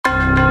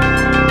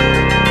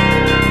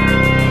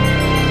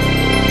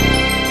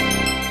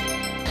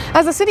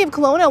As the City of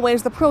Kelowna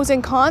weighs the pros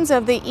and cons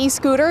of the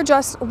e-scooter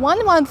just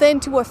 1 month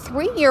into a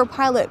 3-year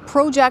pilot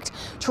project,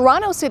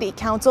 Toronto City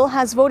Council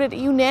has voted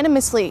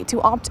unanimously to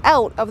opt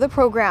out of the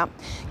program.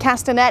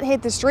 Castanet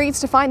hit the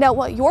streets to find out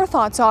what your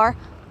thoughts are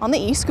on the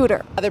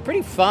e-scooter. They're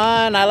pretty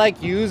fun. I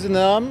like using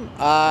them.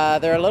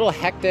 They're a little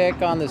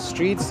hectic on the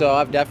streets, so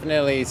I've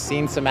definitely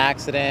seen some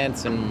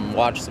accidents and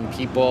watched some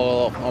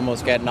people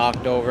almost get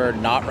knocked over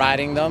not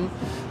riding them.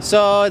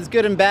 So it's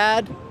good and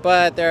bad,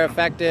 but they're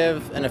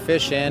effective and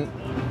efficient.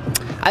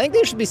 I think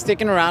they should be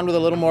sticking around with a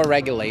little more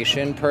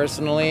regulation,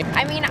 personally.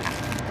 I mean,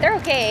 they're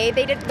okay.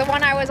 The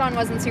one I was on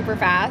wasn't super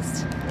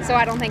fast, so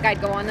I don't think I'd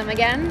go on them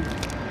again.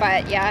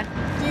 But yeah.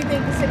 Do you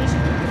think the city should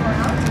keep them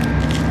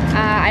around?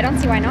 I don't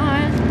see why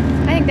not.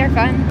 I think they're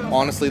fun.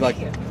 Honestly, like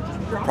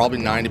probably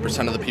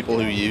 90% of the people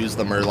who use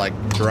them are like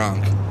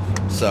drunk,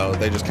 so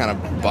they just kind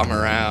of bum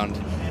around.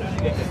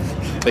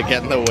 They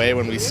get in the way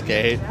when we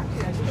skate.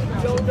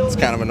 It's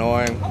kind of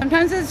annoying.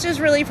 Sometimes it's just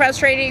really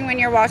frustrating when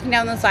you're walking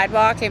down the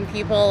sidewalk and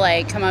people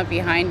like come up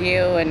behind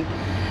you, and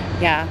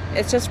yeah,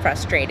 it's just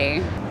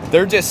frustrating.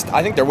 I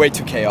think they're way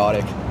too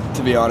chaotic,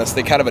 to be honest.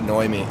 They kind of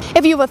annoy me.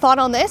 If you have a thought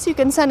on this, you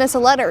can send us a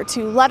letter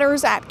to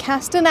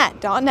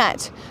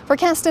letters@castanet.net. For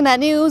Castanet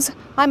News,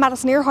 I'm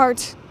Madison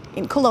Earhart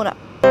in Kelowna.